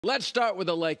Let's start with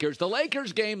the Lakers. The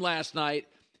Lakers game last night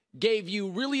gave you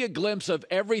really a glimpse of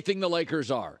everything the Lakers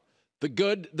are. The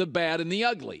good, the bad, and the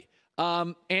ugly.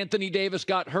 Anthony Davis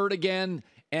got hurt again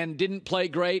and didn't play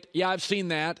great. Yeah, I've seen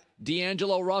that.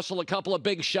 D'Angelo Russell, a couple of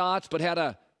big shots, but had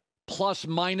a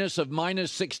plus-minus of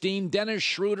 -16. Dennis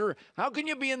Schroeder, how can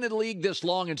you be in the league this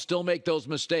long and still make those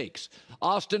mistakes?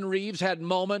 Austin Reeves had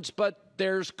moments, but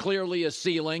there's clearly a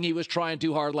ceiling. He was trying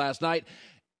too hard last night.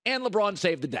 And LeBron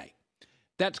saved the day.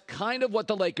 That's kind of what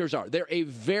the Lakers are. They're a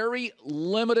very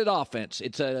limited offense.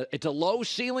 It's a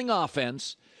low-ceiling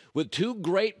offense with two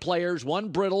great players, one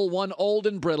brittle, one old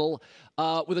and brittle,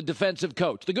 with a defensive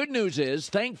coach. The good news is,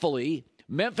 thankfully,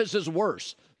 Memphis is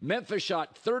worse. Memphis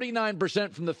shot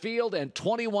 39% from the field and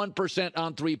 21%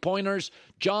 on three-pointers.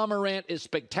 Ja Morant is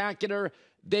spectacular.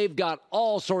 They've got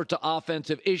all sorts of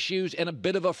offensive issues and a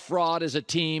bit of a fraud as a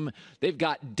team. They've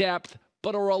got depth,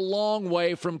 but are a long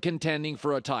way from contending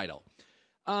for a title.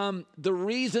 The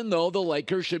reason, though, the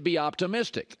Lakers should be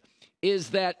optimistic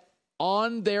is that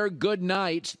on their good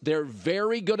nights, they're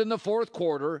very good in the fourth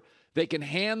quarter. They can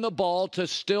hand the ball to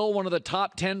still one of the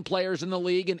top 10 players in the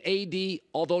league, and AD,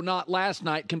 although not last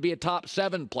night, can be a top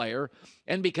 7 player.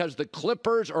 And because the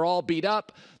Clippers are all beat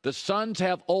up, the Suns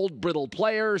have old, brittle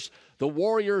players, the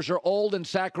Warriors are old, and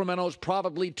Sacramento's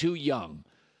probably too young.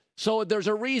 So there's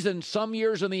a reason some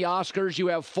years in the Oscars you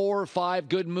have 4 or 5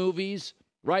 good movies,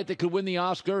 right, that could win the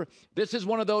Oscar. This is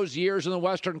one of those years in the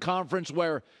Western Conference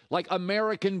where, like,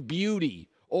 American Beauty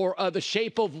or The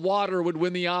Shape of Water would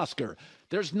win the Oscar.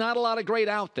 There's not a lot of great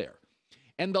out there.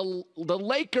 And the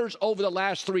Lakers over the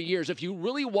last 3 years, if you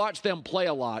really watch them play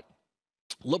a lot,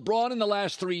 LeBron in the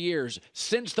last 3 years,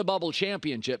 since the bubble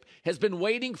championship, has been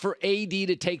waiting for AD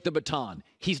to take the baton.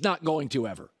 He's not going to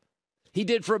ever. He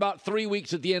did for about 3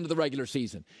 weeks at the end of the regular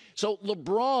season. So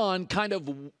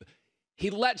LeBron he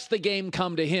lets the game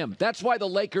come to him. That's why the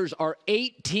Lakers are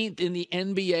 18th in the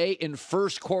NBA in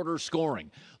first quarter scoring.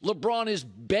 LeBron is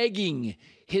begging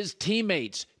his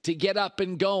teammates to get up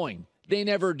and going. They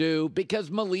never do because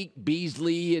Malik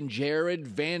Beasley and Jared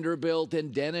Vanderbilt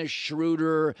and Dennis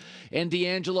Schroeder and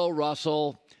D'Angelo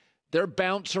Russell, they're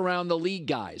bounce around the league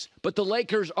guys. But the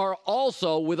Lakers are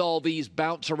also, with all these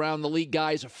bounce around the league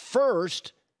guys,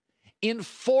 first in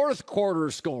fourth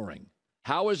quarter scoring.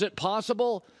 How is it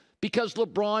possible? Because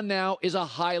LeBron now is a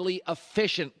highly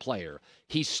efficient player.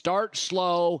 He starts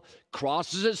slow,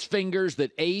 crosses his fingers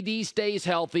that AD stays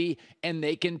healthy, and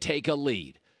they can take a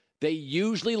lead. They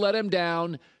usually let him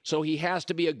down, so he has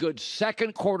to be a good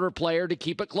second quarter player to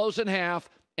keep it close in half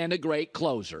and a great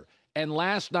closer. And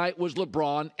last night was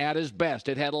LeBron at his best.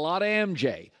 It had a lot of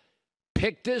MJ.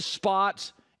 Picked his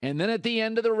spots, and then at the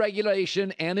end of the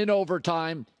regulation and in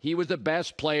overtime, he was the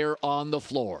best player on the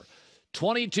floor.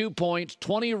 22 points,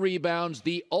 20 rebounds,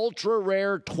 the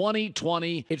ultra-rare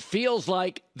 20-20. It feels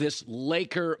like this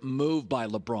Laker move by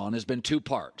LeBron has been two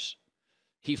parts.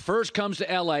 He first comes to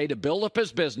L.A. to build up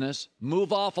his business,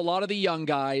 move off a lot of the young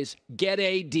guys, get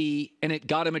AD, and it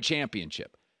got him a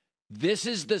championship. This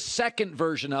is the second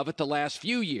version of it the last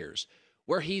few years,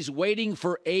 where he's waiting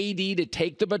for AD to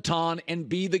take the baton and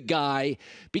be the guy,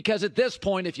 because at this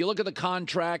point, if you look at the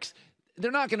contracts, they're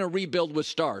not going to rebuild with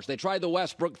stars. They tried the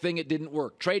Westbrook thing. It didn't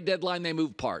work. Trade deadline, they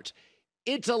moved parts.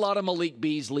 It's a lot of Malik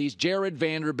Beasley's, Jared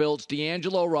Vanderbilt's,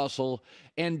 D'Angelo Russell,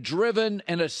 and driven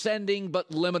and ascending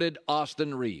but limited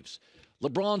Austin Reeves.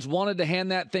 LeBron's wanted to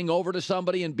hand that thing over to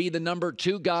somebody and be the number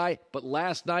 2 guy, but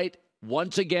last night,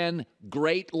 once again,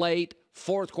 great late,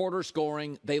 fourth quarter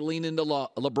scoring. They lean into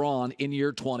LeBron in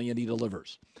year 20, and he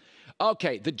delivers.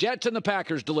 Okay, the Jets and the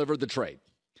Packers delivered the trade.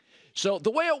 So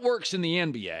the way it works in the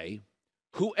NBA,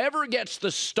 whoever gets the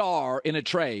star in a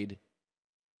trade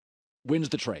wins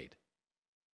the trade.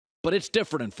 But it's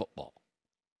different in football,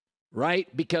 right?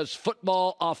 Because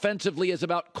football offensively is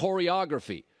about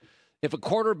choreography. If a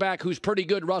quarterback who's pretty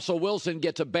good, Russell Wilson,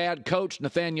 gets a bad coach,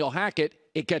 Nathaniel Hackett,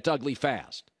 it gets ugly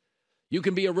fast. You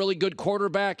can be a really good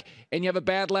quarterback and you have a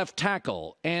bad left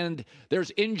tackle and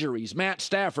there's injuries. Matt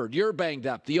Stafford, you're banged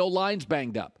up. The O-line's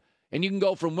banged up. And you can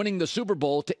go from winning the Super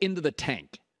Bowl to into the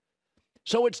tank.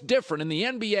 So it's different. In the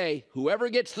NBA, whoever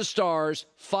gets the stars,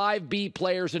 5 B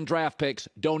players and draft picks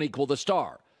don't equal the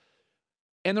star.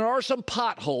 And there are some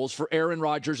potholes for Aaron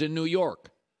Rodgers in New York.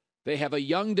 They have a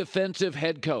young defensive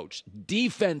head coach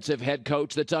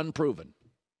that's unproven.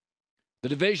 The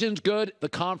division's good. The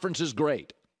conference is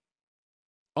great.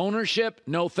 Ownership,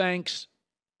 no thanks.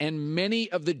 And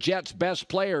many of the Jets' best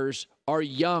players are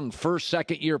young, first,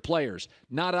 second-year players.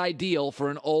 Not ideal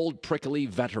for an old, prickly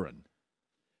veteran.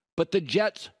 But the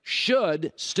Jets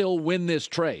should still win this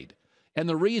trade. And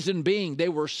the reason being, they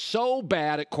were so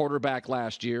bad at quarterback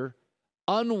last year,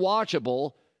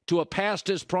 unwatchable, to a past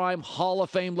his prime Hall of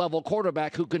Fame level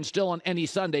quarterback who can still on any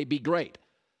Sunday be great.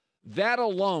 That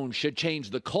alone should change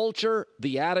the culture,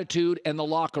 the attitude, and the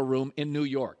locker room in New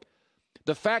York.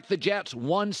 The fact the Jets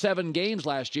won 7 games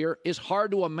last year is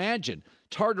hard to imagine.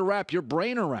 It's hard to wrap your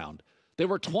brain around. They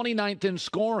were 29th in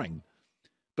scoring.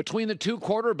 Between the two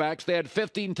quarterbacks, they had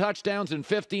 15 touchdowns and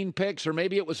 15 picks, or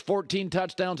maybe it was 14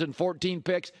 touchdowns and 14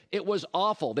 picks. It was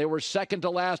awful. They were second to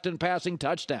last in passing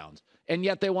touchdowns, and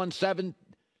yet they won seven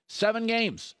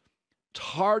games. It's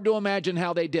hard to imagine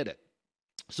how they did it.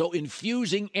 So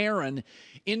infusing Aaron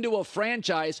into a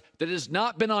franchise that has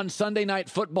not been on Sunday Night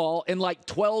Football in like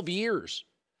 12 years.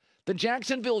 The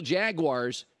Jacksonville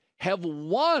Jaguars have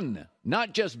won,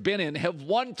 not just been in, have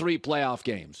won 3 playoff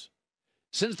games.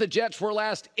 Since the Jets were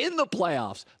last in the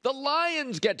playoffs, the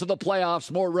Lions get to the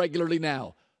playoffs more regularly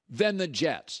now than the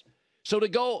Jets. So to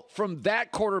go from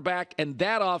that quarterback and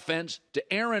that offense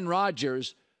to Aaron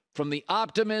Rodgers, from the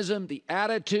optimism, the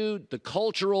attitude, the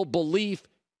cultural belief,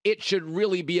 it should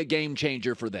really be a game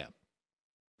changer for them.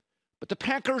 But the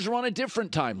Packers are on a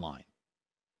different timeline.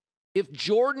 If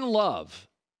Jordan Love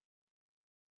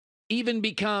even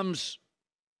becomes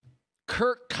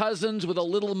Kirk Cousins with a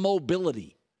little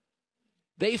mobility,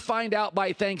 they find out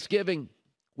by Thanksgiving,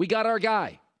 we got our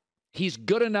guy. He's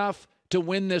good enough to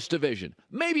win this division.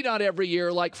 Maybe not every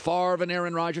year like Favre and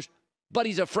Aaron Rodgers, but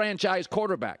he's a franchise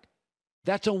quarterback.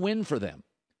 That's a win for them.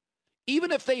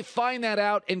 Even if they find that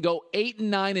out and go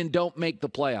 8-9 and don't make the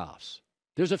playoffs,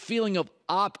 there's a feeling of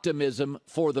optimism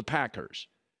for the Packers.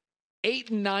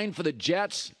 8-9 for the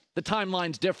Jets, the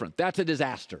timeline's different. That's a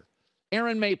disaster.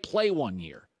 Aaron may play 1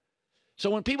 year. So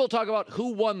when people talk about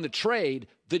who won the trade,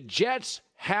 the Jets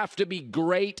have to be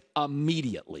great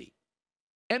immediately.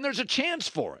 And there's a chance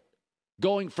for it.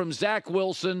 Going from Zach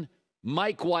Wilson,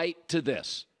 Mike White to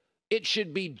this. It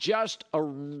should be just a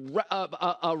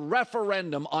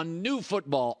referendum on new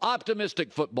football,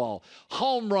 optimistic football,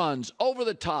 home runs, over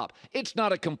the top. It's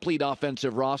not a complete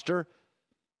offensive roster,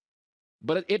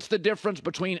 but it's the difference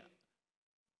between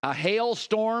a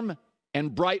hailstorm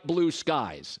and bright blue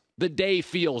skies. The day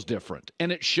feels different,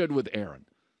 and it should with Aaron.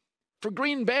 For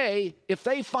Green Bay, if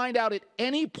they find out at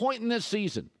any point in this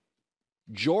season,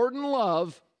 Jordan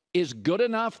Love is good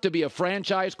enough to be a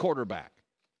franchise quarterback,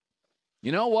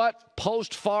 you know what?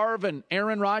 Post Favre and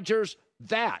Aaron Rodgers,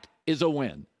 that is a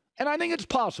win. And I think it's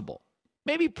possible.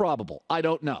 Maybe probable. I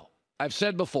don't know. I've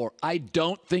said before, I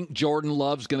don't think Jordan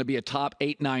Love's going to be a top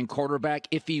 8-9 quarterback.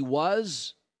 If he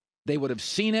was, they would have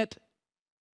seen it,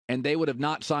 and they would have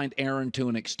not signed Aaron to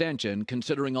an extension,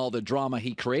 considering all the drama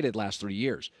he created last 3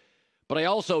 years. But I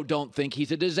also don't think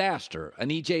he's a disaster.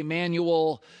 An E.J.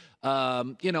 Manuel, a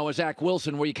Zach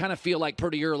Wilson, where you kind of feel like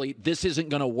pretty early, this isn't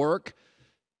going to work,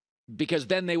 because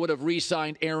then they would have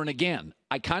re-signed Aaron again.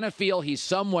 I kind of feel he's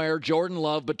somewhere, Jordan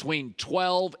Love, between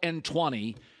 12 and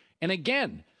 20. And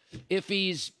again, if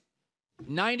he's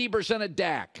 90% of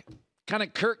Dak, kind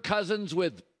of Kirk Cousins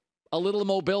with a little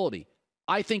mobility,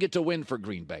 I think it's a win for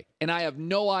Green Bay. And I have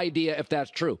no idea if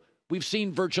that's true. We've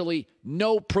seen virtually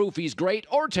no proof he's great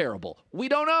or terrible. We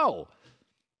don't know.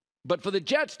 But for the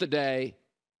Jets today,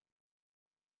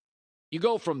 you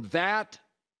go from that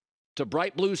to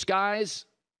bright blue skies,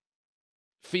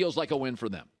 feels like a win for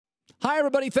them. Hi,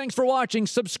 everybody. Thanks for watching.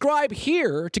 Subscribe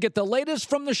here to get the latest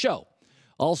from the show.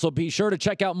 Also, be sure to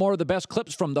check out more of the best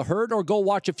clips from The Herd or go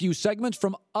watch a few segments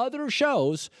from other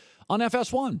shows on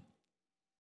FS1.